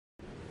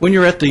When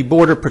you're at the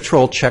Border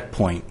Patrol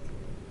checkpoint,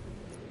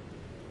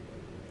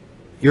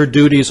 your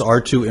duties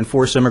are to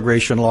enforce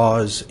immigration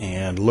laws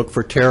and look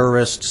for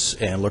terrorists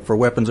and look for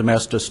weapons of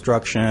mass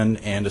destruction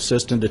and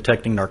assist in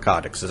detecting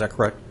narcotics. Is that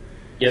correct?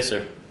 Yes,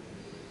 sir.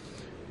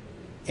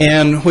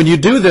 And when you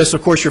do this,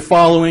 of course, you're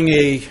following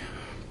a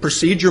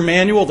procedure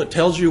manual that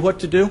tells you what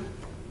to do?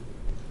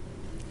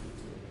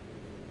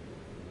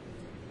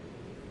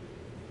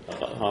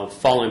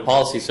 Following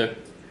policy, sir.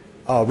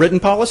 Written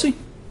policy?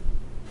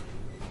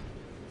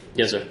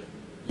 Yes, sir.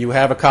 You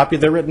have a copy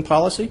of that written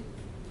policy?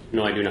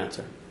 No, I do not,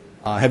 sir.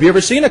 Have you ever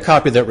seen a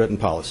copy of that written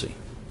policy?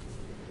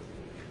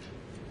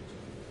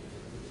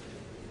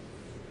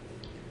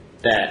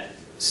 That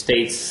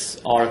states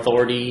our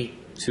authority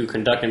to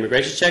conduct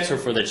immigration checks or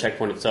for the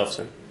checkpoint itself,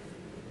 sir?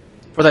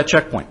 For that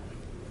checkpoint.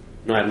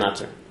 No, I have not,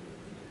 sir.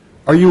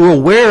 Are you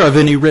aware of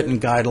any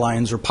written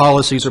guidelines or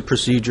policies or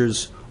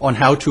procedures on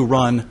how to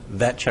run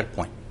that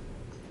checkpoint?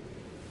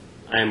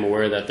 I am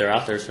aware that they're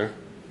out there, sir.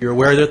 You're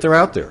aware that they're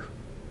out there?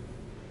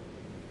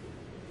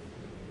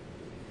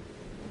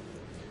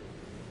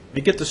 Let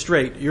me get this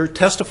straight. You're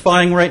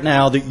testifying right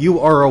now that you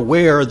are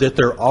aware that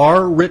there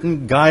are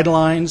written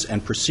guidelines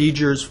and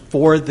procedures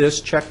for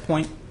this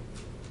checkpoint?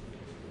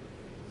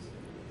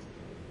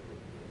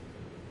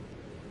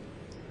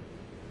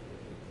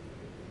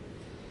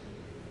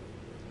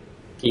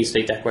 Can you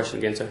state that question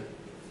again, sir?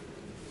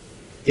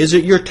 Is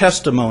it your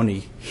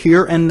testimony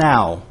here and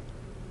now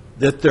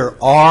that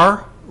there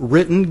are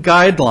written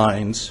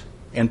guidelines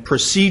and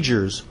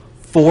procedures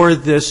for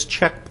this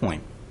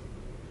checkpoint?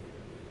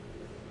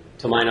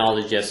 To my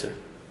knowledge, yes, sir.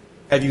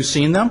 Have you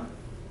seen them?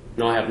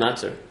 No, I have not,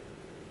 sir.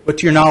 But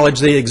to your knowledge,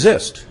 they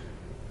exist.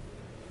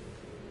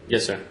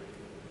 Yes, sir.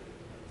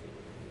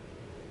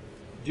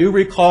 Do you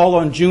recall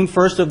on June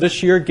 1st of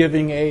this year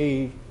giving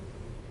a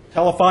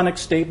telephonic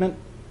statement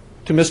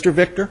to Mr.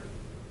 Victor?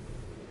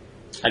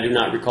 I do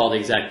not recall the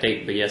exact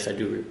date, but yes, I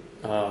do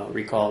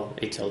recall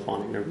a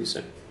telephonic interview,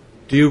 sir.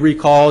 Do you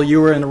recall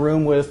you were in a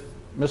room with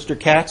Mr.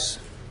 Katz?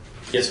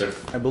 Yes, sir.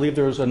 I believe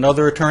there was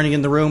another attorney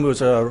in the room who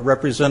was a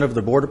representative of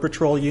the Border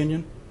Patrol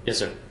Union. Yes,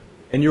 sir.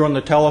 And you were on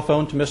the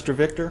telephone to Mr.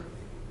 Victor?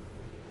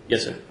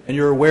 Yes, sir. And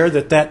you're aware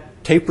that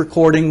that tape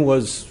recording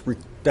was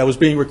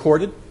being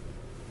recorded?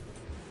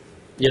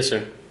 Yes,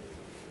 sir.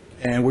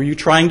 And were you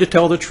trying to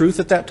tell the truth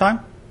at that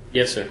time?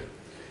 Yes, sir.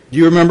 Do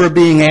you remember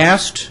being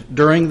asked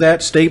during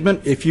that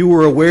statement if you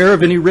were aware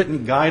of any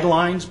written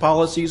guidelines,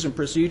 policies, and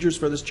procedures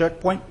for this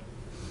checkpoint?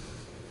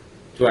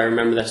 Do I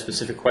remember that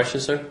specific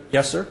question, sir?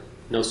 Yes, sir.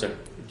 No, sir.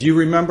 Do you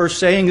remember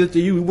saying that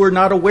you were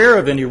not aware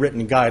of any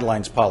written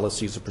guidelines,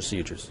 policies, or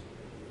procedures?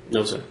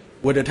 No, sir.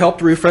 Would it help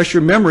to refresh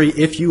your memory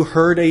if you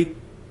heard a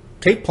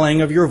tape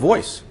playing of your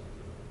voice?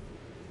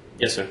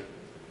 Yes, sir.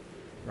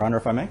 Your Honor,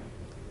 if I may.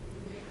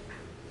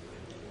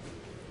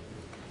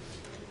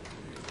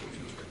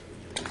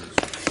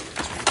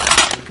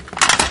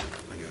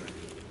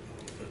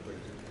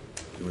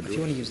 If you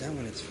want to use that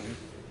one, it's fine.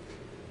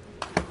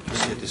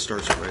 It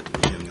starts right at the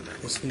beginning of that.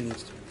 This one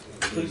needs to.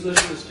 Please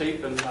listen to this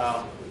tape and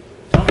tell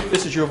me if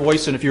this is your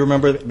voice and if you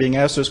remember being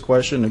asked this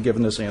question and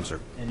given this answer.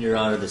 And, Your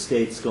Honor, the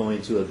State's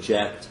going to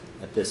object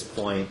at this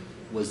point.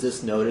 Was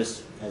this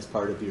noticed as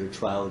part of your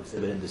trial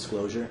exhibit and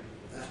disclosure?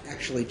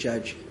 Actually,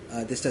 Judge,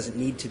 this doesn't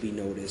need to be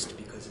noticed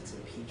because it's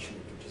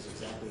impeachment, which is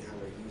exactly how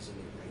we're using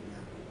it right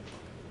now.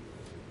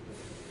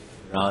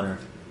 Your Honor,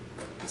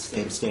 the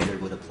same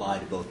standard would apply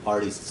to both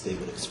parties. The State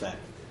would expect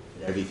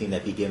that everything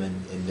that be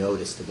given in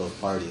notice to both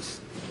parties.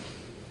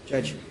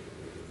 Judge,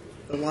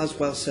 the law's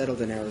well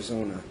settled in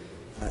Arizona.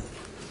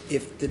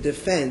 If the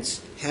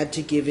defense had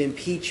to give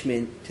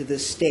impeachment to the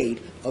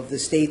State of the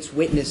State's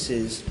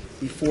witnesses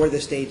before the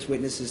State's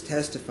witnesses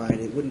testified,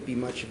 it wouldn't be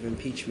much of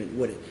impeachment,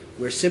 would it?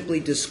 We're simply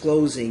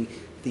disclosing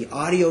the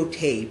audio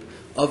tape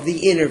of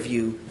the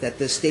interview that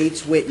the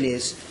State's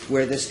witness,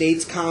 where the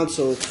State's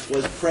counsel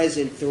was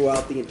present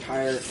throughout the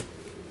entire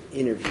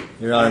interview.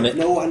 Your Honor, I have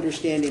no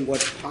understanding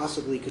what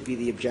possibly could be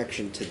the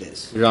objection to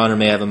this. Your Honor,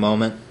 may I have a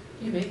moment?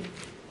 You may.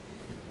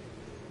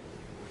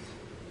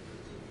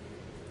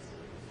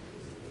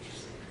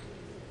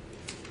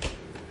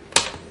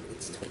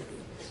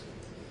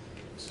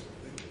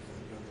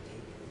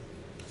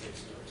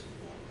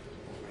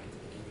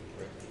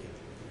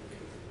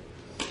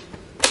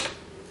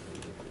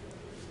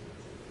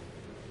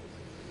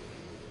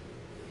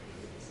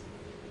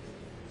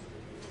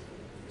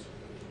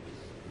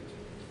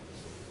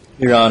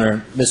 Your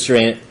Honor,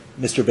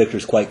 Mr. Victor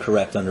is quite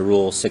correct under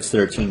Rule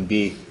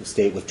 613B. The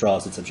State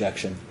withdraws its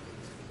objection.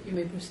 You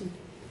may proceed.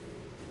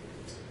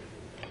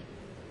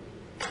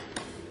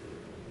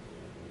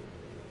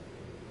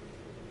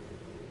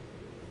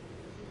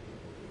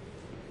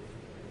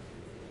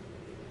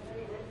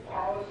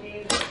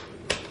 Policies.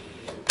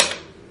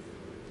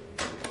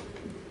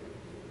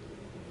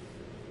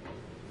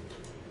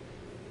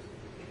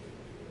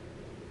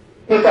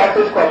 Just ask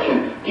this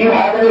question. Do you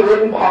have any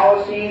written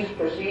policies,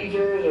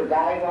 procedures, or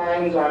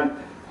guidelines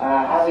on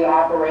how the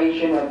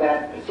operation of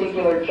that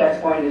particular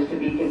checkpoint is to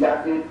be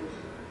conducted?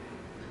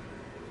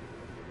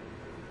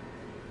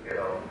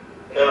 No,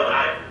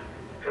 I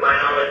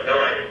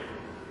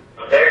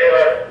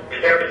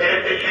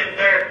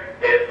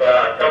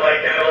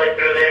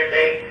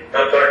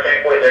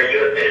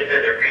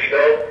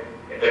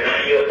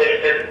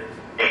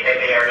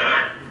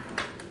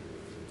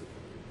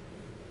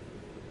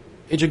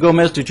Agent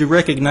Gomez, did you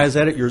recognize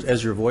that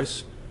as your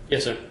voice?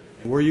 Yes, sir.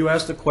 Were you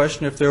asked the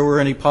question if there were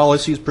any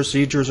policies,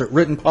 procedures, or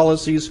written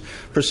policies,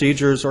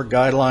 procedures, or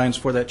guidelines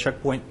for that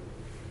checkpoint?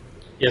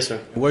 Yes,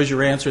 sir. And what is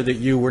your answer, that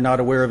you were not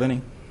aware of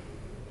any?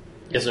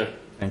 Yes, sir.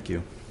 Thank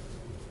you.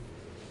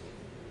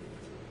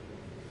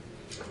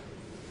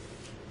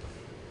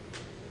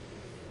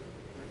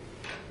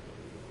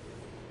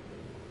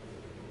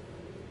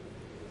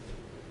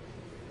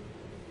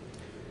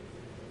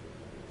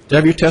 To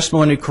have your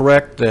testimony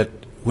correct that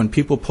when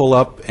people pull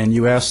up and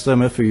you ask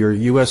them if you're a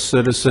U.S.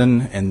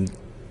 citizen and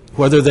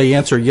whether they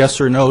answer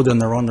yes or no, then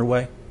they're on their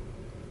way?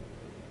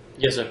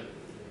 Yes, sir.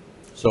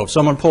 So if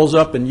someone pulls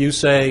up and you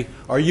say,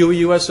 are you a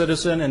U.S.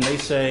 citizen, and they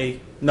say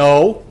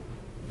no,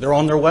 they're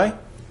on their way?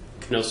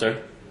 No,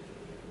 sir.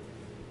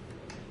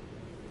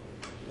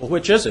 Well,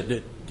 which is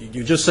it?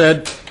 You just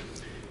said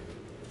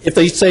if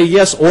they say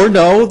yes or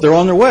no, they're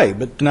on their way.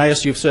 But then I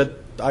asked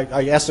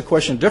the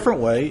question a different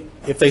way.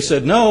 If they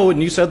said no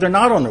and you said they're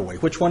not on their way,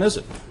 which one is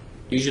it?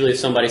 Usually if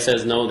somebody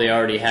says no, they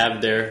already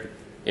have their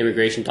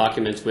immigration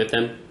documents with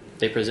them.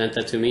 They present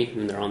that to me,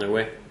 and they're on their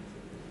way.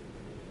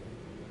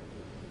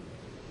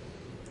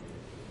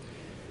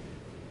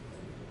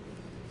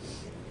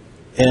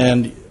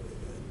 And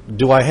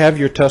do I have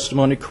your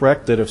testimony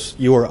correct that if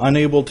you are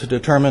unable to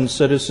determine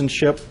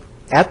citizenship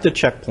at the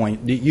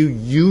checkpoint, that you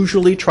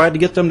usually try to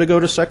get them to go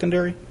to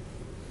secondary?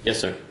 Yes,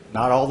 sir.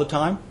 Not all the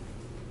time?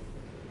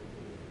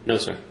 No,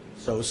 sir.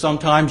 So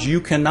sometimes you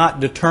cannot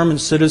determine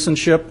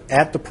citizenship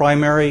at the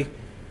primary,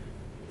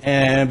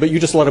 but you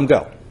just let them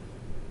go?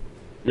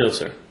 No,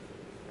 sir.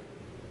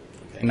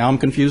 Okay, now I'm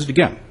confused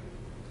again.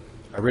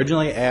 I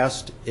originally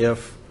asked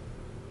if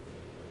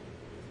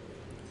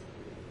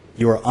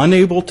you are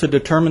unable to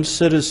determine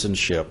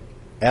citizenship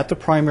at the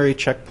primary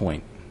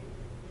checkpoint,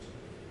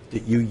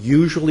 that you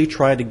usually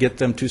try to get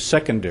them to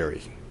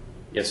secondary.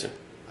 Yes, sir.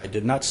 I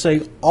did not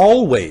say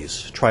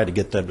always try to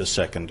get them to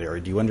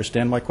secondary. Do you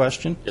understand my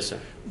question? Yes, sir.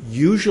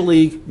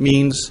 Usually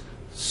means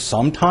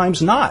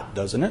sometimes not,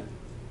 doesn't it?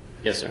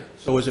 Yes, sir.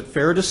 So is it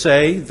fair to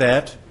say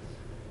that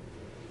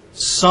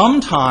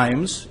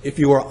sometimes, if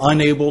you are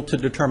unable to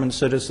determine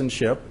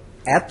citizenship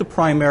at the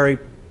primary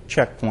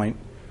checkpoint,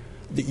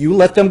 that you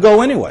let them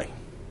go anyway?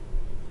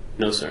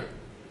 No, sir.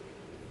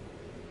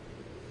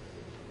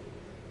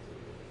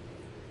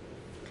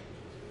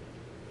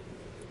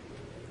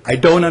 I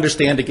don't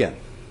understand again.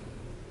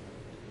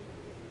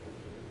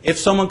 If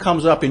someone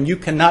comes up and you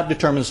cannot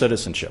determine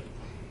citizenship,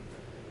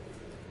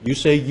 you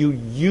say you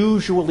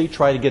usually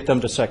try to get them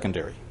to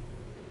secondary.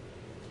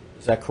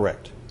 Is that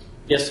correct?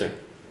 Yes, sir.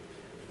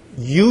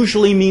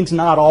 Usually means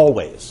not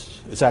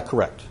always. Is that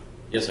correct?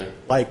 Yes, sir.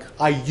 Like,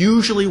 I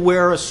usually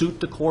wear a suit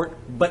to court,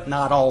 but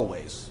not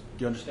always.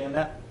 Do you understand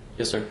that?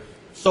 Yes, sir.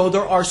 So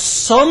there are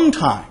some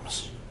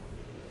times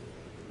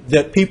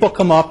that people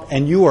come up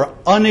and you are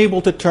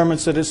unable to determine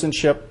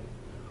citizenship,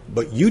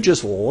 but you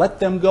just let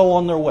them go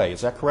on their way.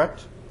 Is that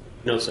correct?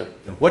 No, sir.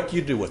 And what do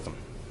you do with them?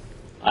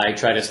 I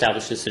try to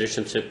establish the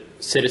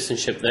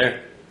citizenship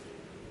there,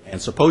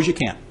 And suppose you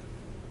can't.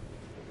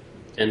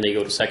 and they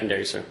go to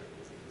secondary, sir.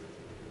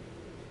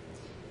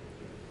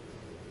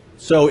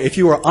 So if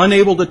you are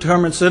unable to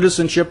determine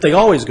citizenship, they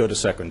always go to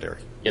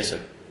secondary. Yes, sir.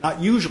 Not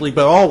usually,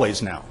 but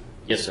always now.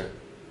 Yes, sir.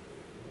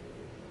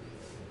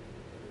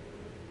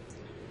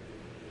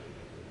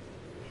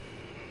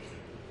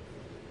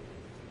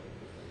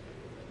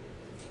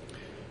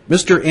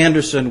 Mr.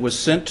 Anderson was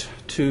sent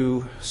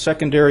to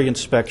secondary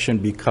inspection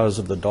because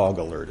of the dog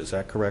alert. Is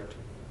that correct?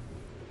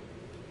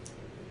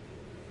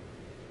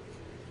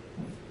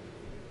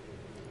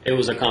 It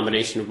was a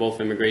combination of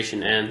both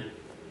immigration and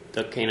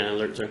the canine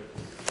alert, sir.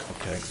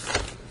 Okay.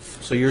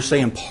 So you're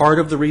saying part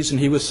of the reason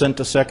he was sent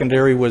to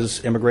secondary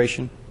was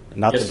immigration,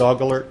 not Yes. the dog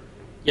alert?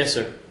 Yes,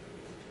 sir.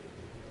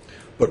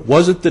 But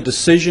wasn't the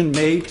decision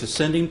made to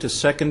send him to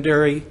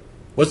secondary,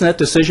 wasn't that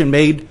decision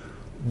made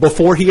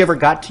before he ever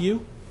got to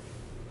you?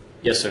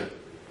 Yes, sir.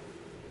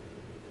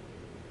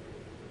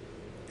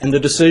 And the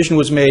decision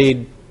was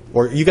made,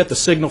 or you got the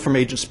signal from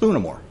Agent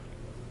Spoonamore,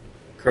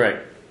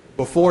 Correct.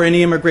 before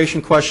any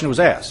immigration question was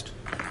asked.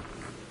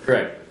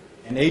 Correct.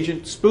 And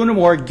Agent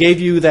Spoonamore gave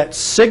you that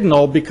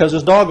signal because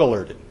his dog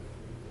alerted.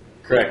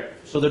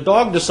 Correct. So the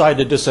dog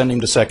decided to send him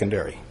to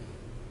secondary.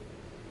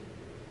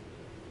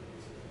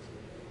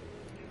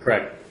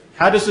 Correct.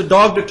 How does the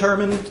dog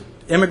determine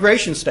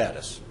immigration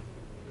status?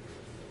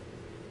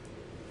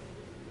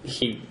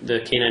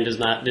 The canine does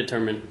not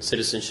determine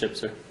citizenship,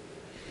 sir.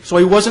 So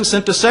he wasn't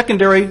sent to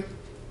secondary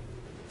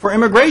for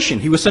immigration.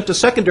 He was sent to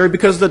secondary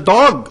because the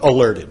dog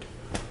alerted.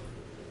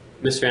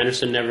 Mr.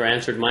 Anderson never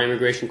answered my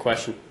immigration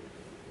question.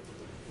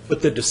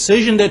 But the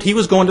decision that he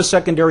was going to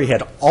secondary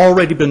had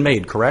already been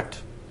made,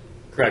 correct?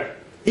 Correct.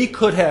 He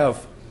could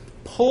have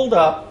pulled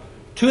up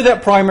to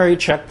that primary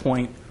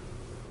checkpoint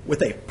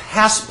with a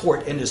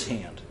passport in his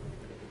hand,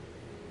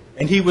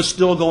 and he was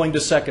still going to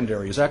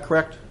secondary. Is that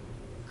correct?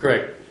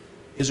 Correct.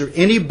 Is there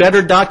any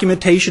better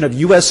documentation of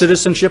U.S.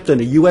 citizenship than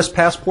a U.S.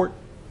 passport?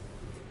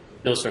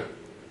 No, sir.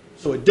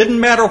 So it didn't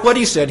matter what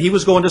he said, he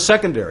was going to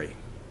secondary.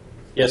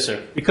 Yes,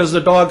 sir. Because the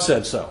dog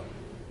said so.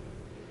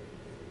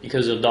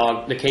 Because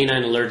the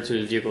canine alerted to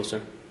his vehicle,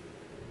 sir.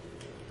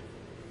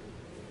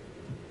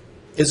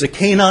 Is a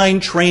canine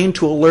trained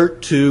to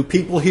alert to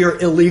people here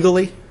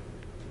illegally?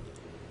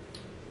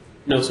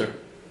 No, sir.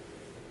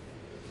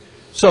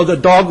 So the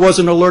dog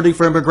wasn't alerting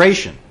for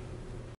immigration.